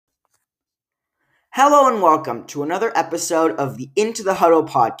Hello and welcome to another episode of the Into the Huddle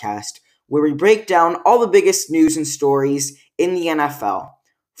podcast, where we break down all the biggest news and stories in the NFL.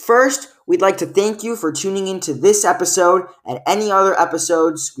 First, we'd like to thank you for tuning into this episode and any other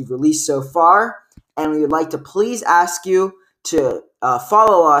episodes we've released so far, and we would like to please ask you to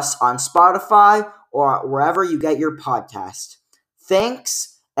follow us on Spotify or wherever you get your podcast.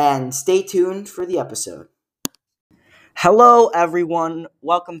 Thanks, and stay tuned for the episode. Hello, everyone.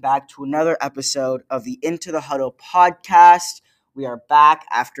 Welcome back to another episode of the Into the Huddle podcast. We are back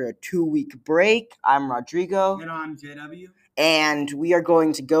after a 2-week break. I'm Rodrigo. And I'm JW. And we are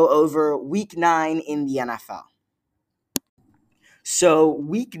going to go over week 9 in the NFL. So,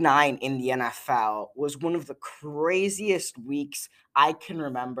 week 9 in the NFL was one of the craziest weeks I can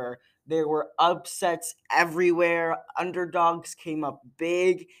remember. There were upsets everywhere. Underdogs came up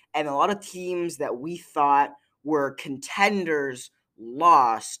big, and a lot of teams that we thought were contenders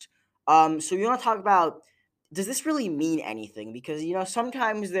lost. So you want to talk about, does this really mean anything? Because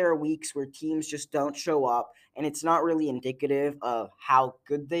sometimes there are weeks where teams just don't show up, and it's not really indicative of how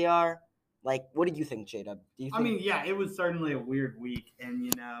good they are. Like, what do you think, Jada? It was certainly a weird week,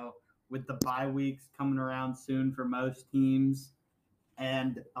 and with the bye weeks coming around soon for most teams,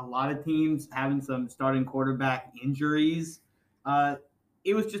 and a lot of teams having some starting quarterback injuries,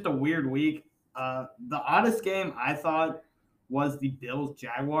 it was just a weird week. The oddest game I thought was the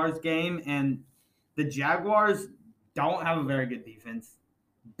Bills-Jaguars game, and the Jaguars don't have a very good defense,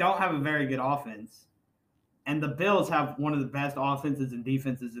 don't have a very good offense, and the Bills have one of the best offenses and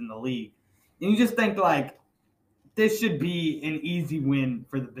defenses in the league. And you just think, this should be an easy win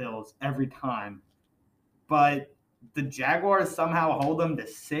for the Bills every time. But the Jaguars somehow hold them to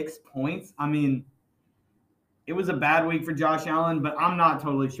 6 points. I mean, it was a bad week for Josh Allen, but I'm not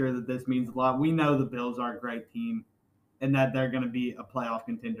totally sure that this means a lot. We know the Bills are a great team and that they're going to be a playoff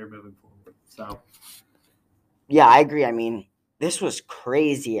contender moving forward. So, yeah, I agree. I mean, this was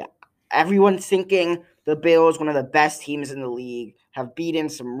crazy. Everyone's thinking the Bills, one of the best teams in the league, have beaten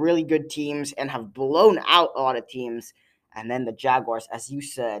some really good teams and have blown out a lot of teams. And then the Jaguars, as you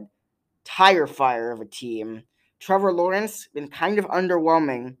said, tire fire of a team. Trevor Lawrence been kind of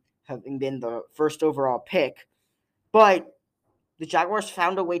underwhelming, having been the first overall pick. But the Jaguars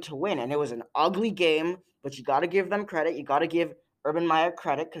found a way to win, and it was an ugly game, but you got to give them credit. You got to give Urban Meyer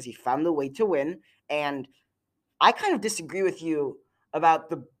credit because he found the way to win. And I kind of disagree with you about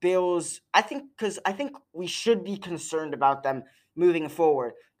the Bills. I think we should be concerned about them moving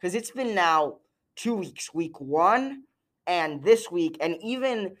forward because it's been now 2 weeks, week 1 and this week, and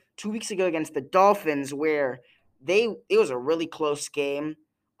even 2 weeks ago against the Dolphins, where it was a really close game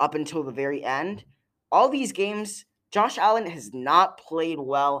up until the very end. All these games, Josh Allen has not played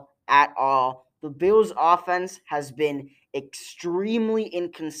well at all. The Bills' offense has been extremely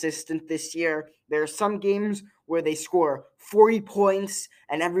inconsistent this year. There are some games where they score 40 points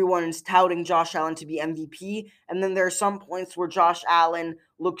and everyone's touting Josh Allen to be MVP. And then there are some points where Josh Allen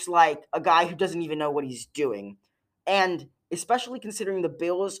looks like a guy who doesn't even know what he's doing. And especially considering the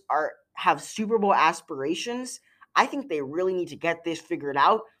Bills have Super Bowl aspirations, I think they really need to get this figured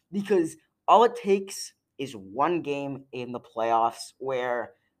out because all it takes is one game in the playoffs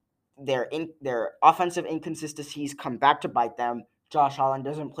where their offensive inconsistencies come back to bite them. Josh Allen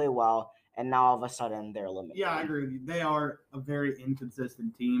doesn't play well, and now all of a sudden they're eliminated. Yeah, I agree with you. They are a very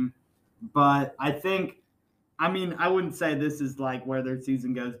inconsistent team, but I wouldn't say this is like where their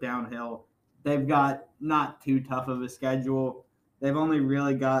season goes downhill. They've got not too tough of a schedule. They've only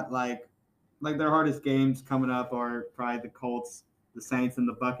really got like their hardest games coming up are probably the Colts, the Saints, and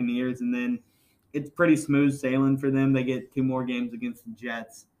the Buccaneers, and then it's pretty smooth sailing for them. They get 2 more games against the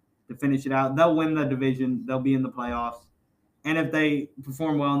Jets to finish it out. They'll win the division. They'll be in the playoffs. And if they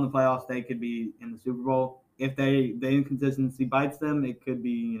perform well in the playoffs, they could be in the Super Bowl. If the inconsistency bites them, it could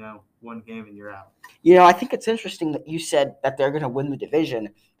be, one game and you're out. I think it's interesting that you said that they're going to win the division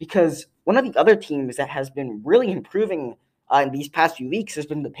because one of the other teams that has been really improving in these past few weeks has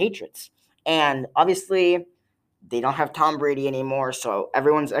been the Patriots. And obviously, they don't have Tom Brady anymore, so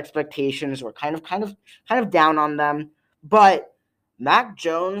everyone's expectations were kind of down on them. But Mac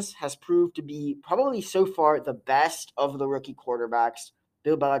Jones has proved to be probably so far the best of the rookie quarterbacks.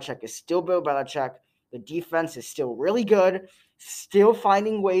 Bill Belichick is still Bill Belichick. The defense is still really good, still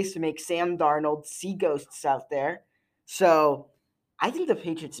finding ways to make Sam Darnold see ghosts out there. So I think the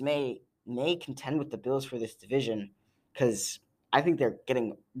Patriots may contend with the Bills for this division because I think they're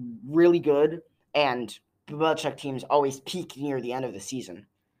getting really good, and the Belichick teams always peak near the end of the season.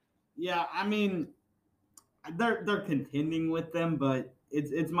 Yeah, they're contending with them, but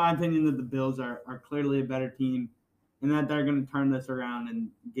it's my opinion that the Bills are clearly a better team. and that they're going to turn this around and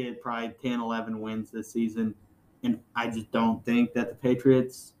get probably 10, 11 wins this season. And I just don't think that the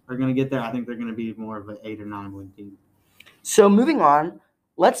Patriots are going to get there. I think they're going to be more of an 8 or 9 win team. So moving on,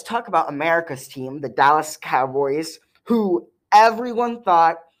 let's talk about America's team, the Dallas Cowboys, who everyone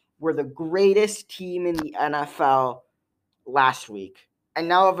thought were the greatest team in the NFL last week. And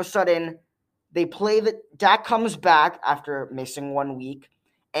now all of a sudden, Dak comes back after missing 1 week,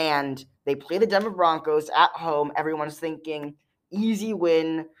 and they play the Denver Broncos at home. Everyone's thinking easy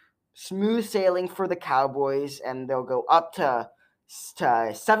win, smooth sailing for the Cowboys, and they'll go up to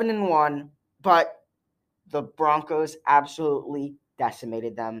 7-1. But the Broncos absolutely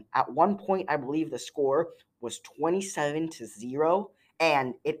decimated them. At one point, I believe the score was 27-0,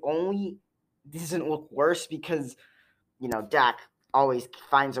 and it only doesn't look worse because, Dak always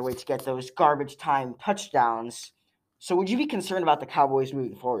finds a way to get those garbage time touchdowns. So would you be concerned about the Cowboys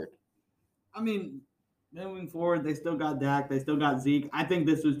moving forward? I mean, moving forward, they still got Dak. They still got Zeke. I think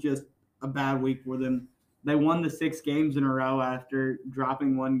this was just a bad week for them. They won the 6 games in a row after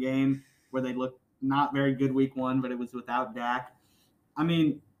dropping 1 game where they looked not very good week 1, but it was without Dak. I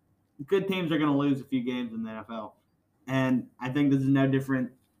mean, good teams are going to lose a few games in the NFL. And I think this is no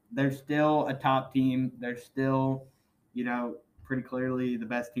different. They're still a top team. They're still, pretty clearly the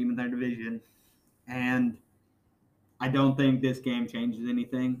best team in their division. And I don't think this game changes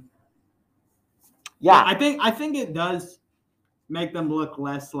anything. Yeah, I think it does make them look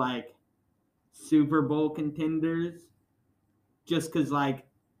less like Super Bowl contenders, just because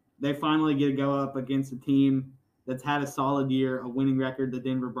they finally get to go up against a team that's had a solid year, a winning record, the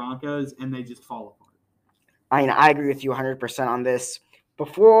Denver Broncos, and they just fall apart. I agree with you 100% on this.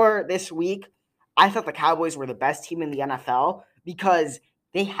 Before this week, I thought the Cowboys were the best team in the NFL because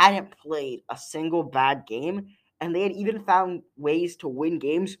they hadn't played a single bad game, and they had even found ways to win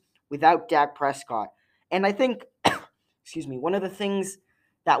games without Dak Prescott. And I think, one of the things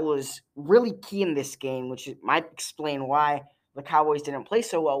that was really key in this game, which might explain why the Cowboys didn't play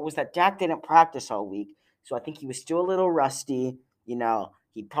so well, was that Dak didn't practice all week. So I think he was still a little rusty.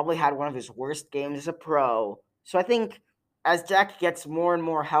 He probably had one of his worst games as a pro. So I think as Dak gets more and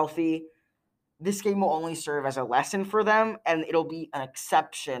more healthy, this game will only serve as a lesson for them, and it'll be an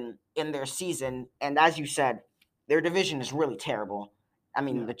exception in their season. And as you said, their division is really terrible. I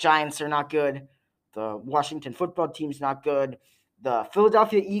mean, The Giants are not good. The Washington football team's not good. The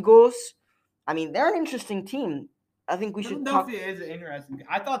Philadelphia Eagles, I mean, they're an interesting team. I think we should talk. Philadelphia is interesting.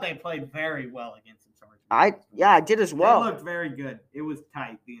 I thought they played very well against the Chargers. I did as well. They looked very good. It was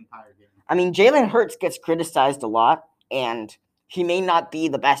tight the entire game. I mean, Jalen Hurts gets criticized a lot, and he may not be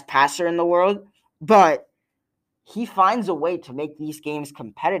the best passer in the world, but he finds a way to make these games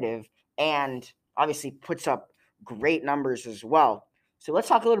competitive and obviously puts up great numbers as well. So let's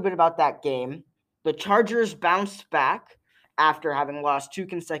talk a little bit about that game. The Chargers bounced back after having lost 2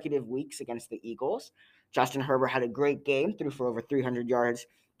 consecutive weeks against the Eagles. Justin Herbert had a great game, threw for over 300 yards,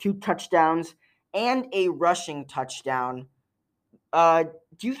 2 touchdowns, and a rushing touchdown. Do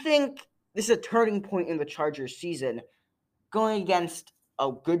you think this is a turning point in the Chargers season, going against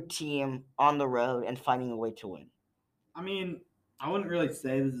a good team on the road and finding a way to win? I mean, I wouldn't really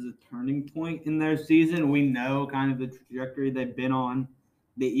say this is a turning point in their season. We know kind of the trajectory they've been on.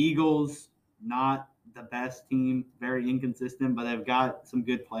 The Eagles, not the best team, very inconsistent, but they've got some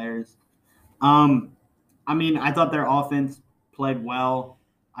good players. I mean, I thought their offense played well.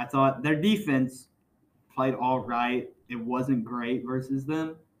 I thought their defense played all right. It wasn't great versus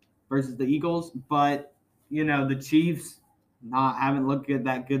the Eagles, but the Chiefs haven't looked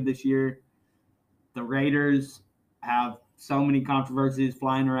that good this year. The Raiders have so many controversies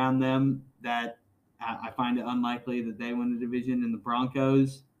flying around them that I find it unlikely that they win the division, and the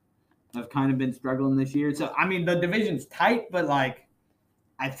Broncos have kind of been struggling this year. So, I mean, the division's tight, but,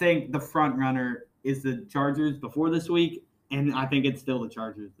 I think the front runner is the Chargers before this week, and I think it's still the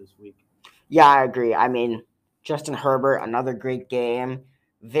Chargers this week. Yeah, I agree. I mean, Justin Herbert, another great game.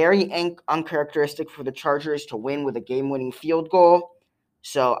 Very uncharacteristic for the Chargers to win with a game-winning field goal.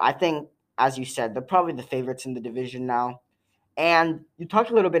 So I think, as you said, they're probably the favorites in the division now. And you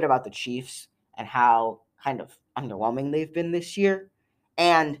talked a little bit about the Chiefs and how kind of underwhelming they've been this year.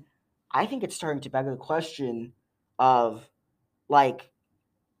 And I think it's starting to beg the question of,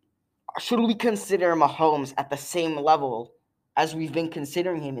 should we consider Mahomes at the same level as we've been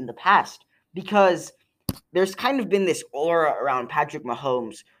considering him in the past? Because there's kind of been this aura around Patrick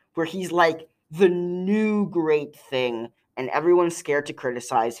Mahomes where he's like the new great thing, and everyone's scared to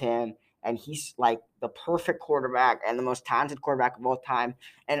criticize him, and he's like the perfect quarterback and the most talented quarterback of all time.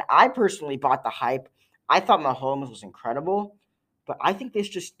 And I personally bought the hype. I thought Mahomes was incredible, but I think this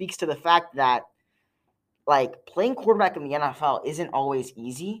just speaks to the fact that like playing quarterback in the NFL isn't always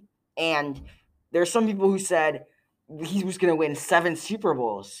easy. And there's some people who said he was going to win 7 Super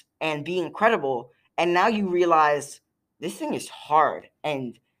Bowls and be incredible. And now you realize this thing is hard.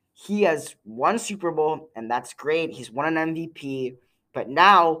 And he has won Super Bowl, and that's great. He's won an MVP, but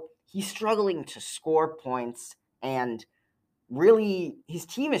now he's struggling to score points, and really his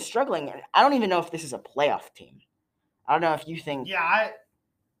team is struggling. And I don't even know if this is a playoff team. I don't know if you think. Yeah,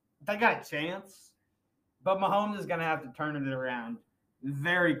 they got a chance, but Mahomes is going to have to turn it around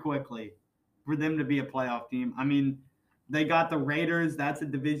very quickly for them to be a playoff team. I mean, they got the Raiders. That's a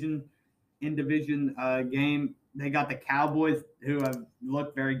division game. They got the Cowboys, who have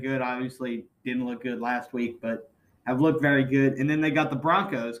looked very good. Obviously, didn't look good last week, but have looked very good. And then they got the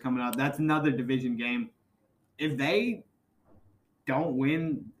Broncos coming up. That's another division game. If they don't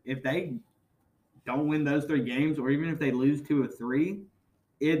win those 3 games, or even if they lose 2 or 3,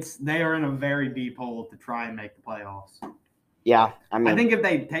 they are in a very deep hole to try and make the playoffs. Yeah, I think if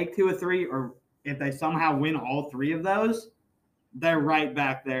they take 2 or 3, or if they somehow win all 3 of those, they're right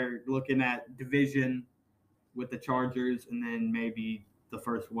back there looking at division with the Chargers, and then maybe the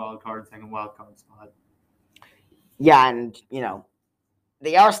first second wild card spot. Yeah, and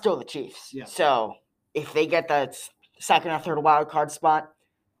they are still the Chiefs. Yeah. So if they get the second or third wild card spot,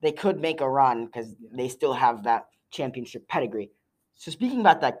 they could make a run because they still have that championship pedigree. So speaking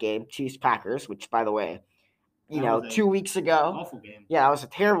about that game, Chiefs-Packers, which, by the way, 2 weeks ago. Awful game. Yeah, it was a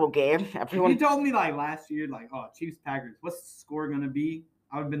terrible game. If you told me last year, Chiefs-Packers, what's the score going to be?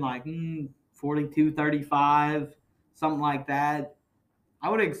 I would have been like, 42-35, something like that. I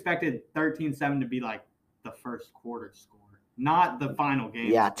would have expected 13-7 to be like the first quarter score, not the final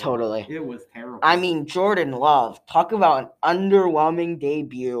game. Yeah, score. Totally. It was terrible. I mean, Jordan Love, talk about an underwhelming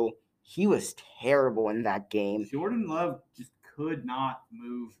debut. He was terrible in that game. Jordan Love just could not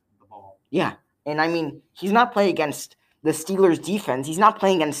move the ball. Yeah, and I mean, he's not playing against the Steelers' defense. He's not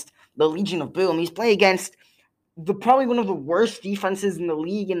playing against the Legion of Boom. He's playing against probably one of the worst defenses in the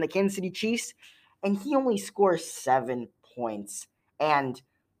league in the Kansas City Chiefs, and he only scores 7 points. And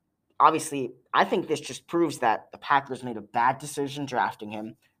obviously, I think this just proves that the Packers made a bad decision drafting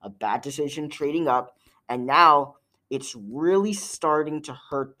him, a bad decision trading up, and now it's really starting to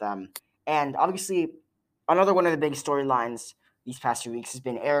hurt them. And obviously, another one of the big storylines these past 2 weeks has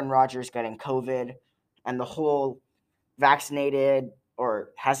been Aaron Rodgers getting COVID, and the whole vaccinated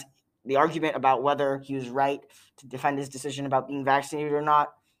or has the argument about whether he was right to defend his decision about being vaccinated or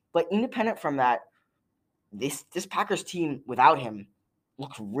not. But independent from that, this Packers team without him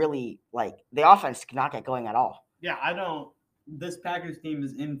looks really like the offense cannot get going at all. Yeah, this Packers team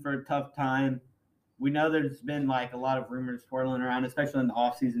is in for a tough time. We know there's been a lot of rumors swirling around, especially in the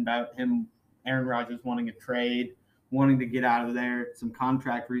offseason, about Aaron Rodgers wanting a trade, wanting to get out of there, some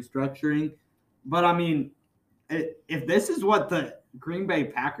contract restructuring. But I mean, if this is what the Green Bay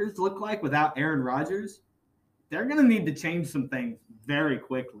Packers look like without Aaron Rodgers, they're going to need to change some things very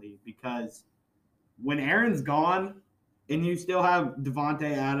quickly, because when Aaron's gone and you still have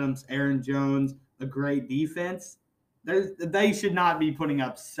Devontae Adams, Aaron Jones, a great defense, they should not be putting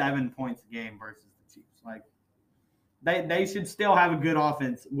up 7 points a game versus the Chiefs. They should still have a good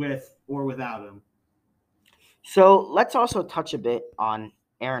offense with or without him. So let's also touch a bit on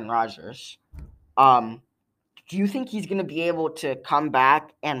Aaron Rodgers. Do you think he's going to be able to come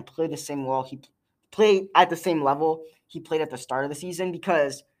back and play the same well he played at the same level he played at the start of the season?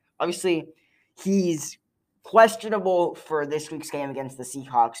 Because obviously he's questionable for this week's game against the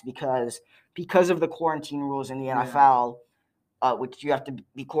Seahawks because of the quarantine rules in the NFL, which you have to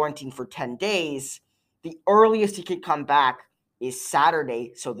be quarantined for 10 days. The earliest he could come back is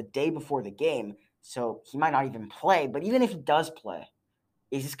Saturday, so the day before the game. So he might not even play. But even if he does play,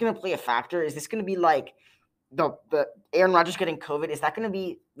 is this going to play a factor? Is this going to be like the Aaron Rodgers getting COVID? Is that going to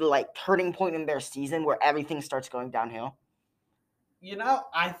be the turning point in their season where everything starts going downhill?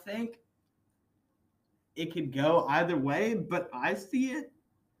 I think it could go either way, but I see it.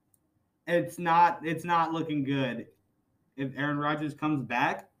 It's not looking good. If Aaron Rodgers comes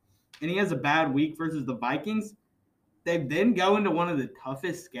back and he has a bad week versus the Vikings, they then go into one of the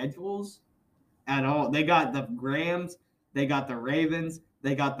toughest schedules at all. They got the Rams, they got the Ravens,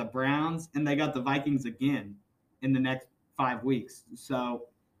 they got the Browns, and they got the Vikings again in the next 5 weeks. So,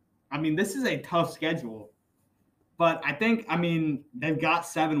 this is a tough schedule. But they've got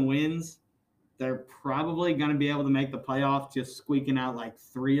 7 wins. They're probably going to be able to make the playoffs, just squeaking out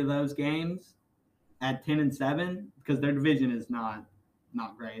 3 of those games at 10-7, because their division is not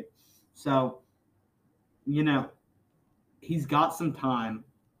great. So, he's got some time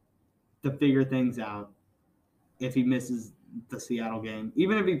to figure things out if he misses the Seattle game.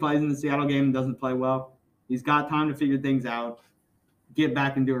 Even if he plays in the Seattle game and doesn't play well, He's got time to figure things out, get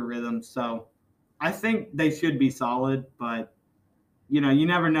back into a rhythm. So I think they should be solid, but you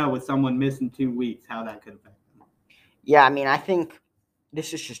never know with someone missing 2 weeks how that could affect them. Yeah, I mean, I think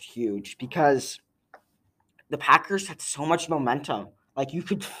this is just huge because the Packers had so much momentum. Like, you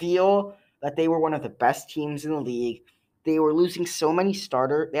could feel that they were one of the best teams in the league. They were losing so many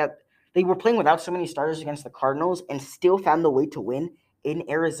starters. They were playing without so many starters against the Cardinals and still found the way to win in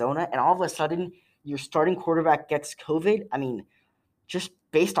Arizona. And all of a sudden, your starting quarterback gets COVID. I mean, just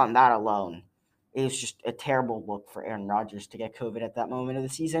based on that alone, it was just a terrible look for Aaron Rodgers to get COVID at that moment of the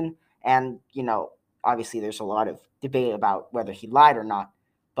season. And, obviously there's a lot of debate about whether he lied or not.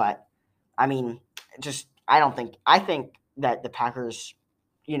 But, I mean, I think that the Packers,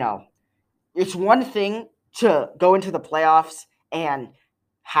 it's one thing to go into the playoffs and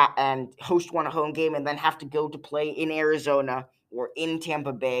host one home game and then have to go to play in Arizona or in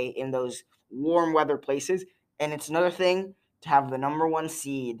Tampa Bay in those warm weather places. And it's another thing to have the number 1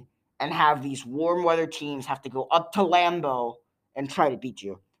 seed and have these warm weather teams have to go up to Lambeau and try to beat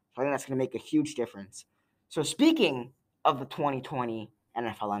you. So I think that's going to make a huge difference. So speaking of the 2020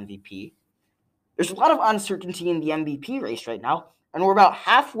 NFL MVP, there's a lot of uncertainty in the MVP race right now, and we're about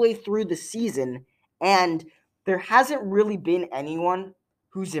halfway through the season, and there hasn't really been anyone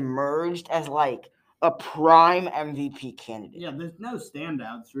who's emerged as like a prime MVP candidate. Yeah, there's no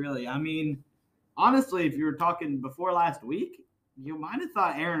standouts really. I mean, honestly, if you were talking before last week, you might have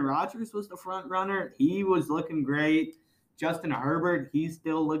thought Aaron Rodgers was the front runner. He was looking great. Justin Herbert, he's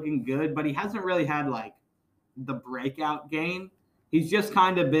still looking good, but he hasn't really had like the breakout game. He's just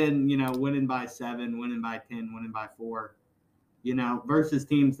kind of been, winning by 7, winning by 10, winning by 4, versus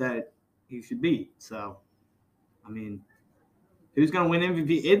teams that he should beat. So, I mean, who's going to win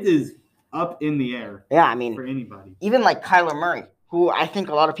MVP? It is up in the air. Yeah, I mean, for anybody. Even like Kyler Murray, who I think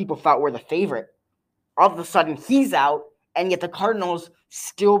a lot of people thought were the favorite. All of a sudden, he's out, and yet the Cardinals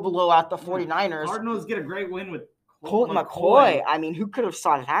still blow out the 49ers. Cardinals get a great win with Colt McCoy. I mean, who could have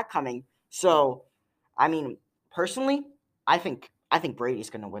saw that coming? So, I mean, personally, I think Brady's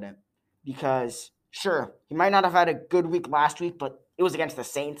going to win it because, sure, he might not have had a good week last week, but it was against the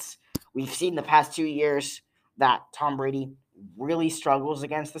Saints. We've seen the past 2 years that Tom Brady really struggles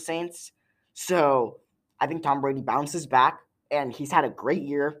against the Saints. So I think Tom Brady bounces back, and he's had a great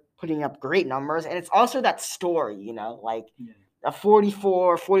year, putting up great numbers. And it's also that story, a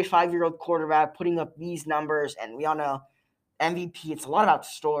 44, 45-year-old quarterback putting up these numbers. And we all know MVP, it's a lot about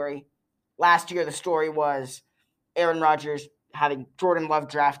story. Last year, the story was Aaron Rodgers having Jordan Love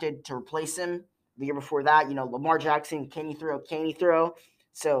drafted to replace him. The year before that, Lamar Jackson, can he throw, can he throw?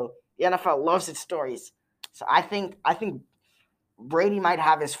 So the NFL loves its stories. So I think Brady might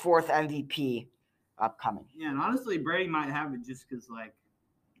have his 4th MVP upcoming. Yeah, and honestly, Brady might have it just because,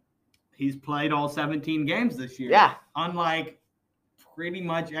 he's played all 17 games this year. Yeah. Unlike pretty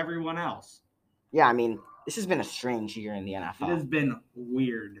much everyone else. Yeah, I mean, this has been a strange year in the NFL. It has been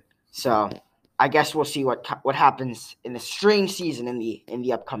weird. So I guess we'll see what happens in the strange season in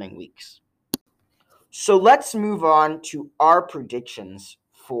the upcoming weeks. So let's move on to our predictions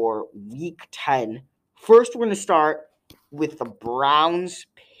for Week 10. First, we're going to start with the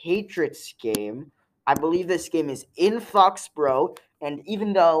Browns-Patriots game. I believe this game is in Foxborough, and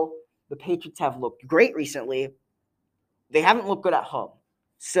even though the Patriots have looked great recently, they haven't looked good at home.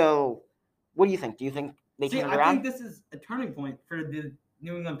 So what do you think? Do you think they turn it around? I think this is a turning point for the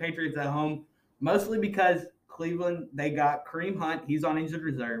New England Patriots at home, mostly because Cleveland, they got Kareem Hunt. He's on injured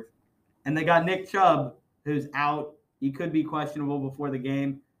reserve. And they got Nick Chubb, who's out. He could be questionable before the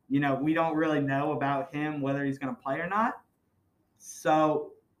game. We don't really know about him, whether he's going to play or not.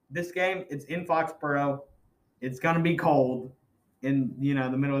 So this game, it's in Foxborough. It's going to be cold in,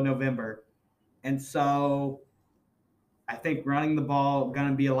 the middle of November. And so I think running the ball going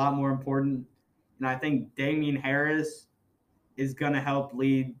to be a lot more important. And I think Damian Harris is going to help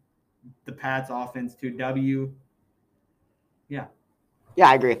lead the Pats offense to W. Yeah. Yeah,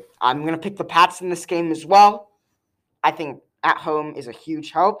 I agree. I'm going to pick the Pats in this game as well. I think at home is a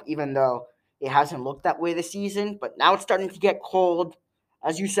huge help, even though it hasn't looked that way this season. But now it's starting to get cold.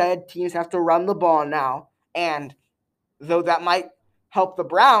 As you said, teams have to run the ball now. And though that might help the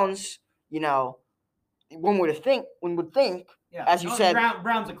Browns, one would think, yeah. as you said,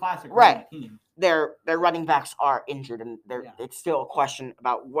 Brown's a classic right team. Their running backs are injured, and it's still a question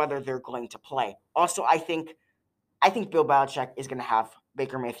about whether they're going to play. Also, I think Bill Belichick is going to have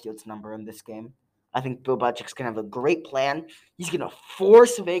Baker Mayfield's number in this game. I think Bill Belichick's going to have a great plan. He's going to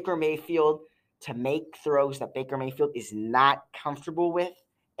force Baker Mayfield to make throws that Baker Mayfield is not comfortable with,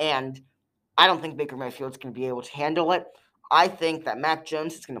 and I don't think Baker Mayfield's going to be able to handle it. I think that Mac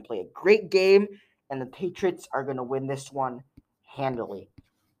Jones is going to play a great game, and the Patriots are going to win this one handily.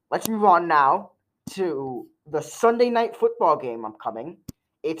 Let's move on now to the Sunday night football game upcoming.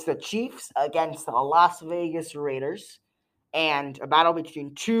 It's the Chiefs against the Las Vegas Raiders, and a battle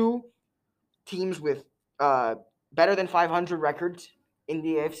between two teams with better than 500 records in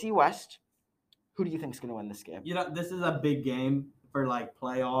the AFC West. Who do you think is going to win this game? This is a big game for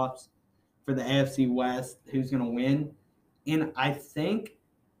playoffs for the AFC West. Who's going to win? And I think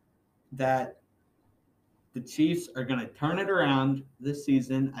that the Chiefs are going to turn it around this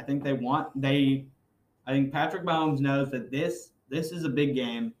season. I think I think Patrick Mahomes knows that this is a big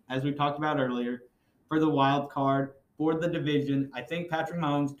game, as we talked about earlier, for the wild card, for the division. I think Patrick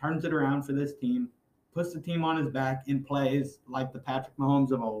Mahomes turns it around for this team, puts the team on his back, and plays like the Patrick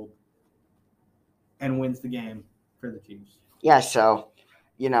Mahomes of old, and wins the game for the Chiefs. Yeah, so,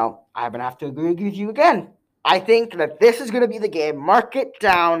 I'm going to have to agree with you again. I think that this is going to be the game. Mark it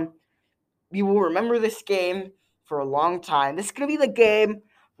down. We will remember this game for a long time. This is going to be the game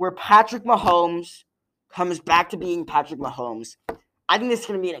where Patrick Mahomes comes back to being Patrick Mahomes. I think this is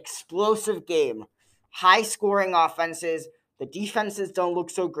going to be an explosive game. High-scoring offenses. The defenses don't look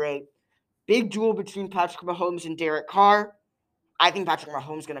so great. Big duel between Patrick Mahomes and Derek Carr. I think Patrick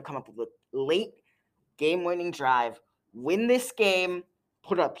Mahomes is going to come up with a late game-winning drive, win this game,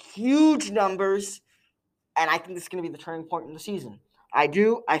 put up huge numbers, and I think this is going to be the turning point in the season. I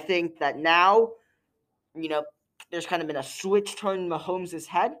do. I think that now, there's kind of been a switch turned in Mahomes'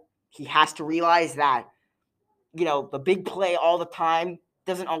 head. He has to realize that, the big play all the time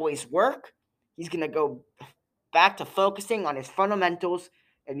doesn't always work. He's going to go back to focusing on his fundamentals,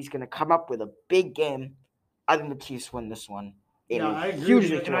 and he's going to come up with a big game. I think the Chiefs win this one. I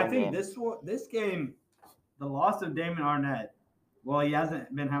agree. And I think this game, the loss of Damon Arnette, well, he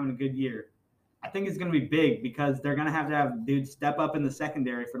hasn't been having a good year. I think it's going to be big because they're going to have dudes step up in the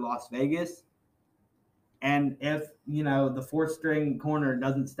secondary for Las Vegas. And if, the fourth-string corner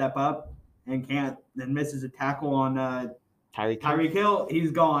doesn't step up and misses a tackle on Tyreek Hill,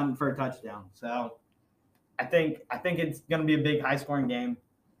 he's gone for a touchdown. So I think it's going to be a big, high-scoring game.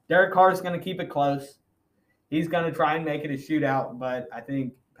 Derek Carr is going to keep it close. He's going to try and make it a shootout, but I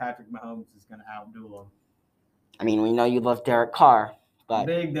think Patrick Mahomes is going to outduel him. I mean, we know you love Derek Carr. But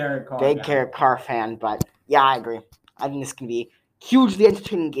big Derek Carr fan, but yeah, I agree. I think this can be a hugely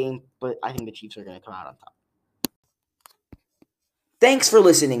entertaining game, but I think the Chiefs are going to come out on top. Thanks for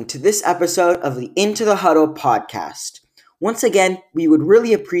listening to this episode of the Into the Huddle podcast. Once again, we would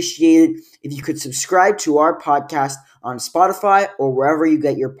really appreciate it if you could subscribe to our podcast on Spotify or wherever you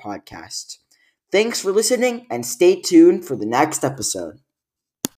get your podcast. Thanks for listening, and stay tuned for the next episode.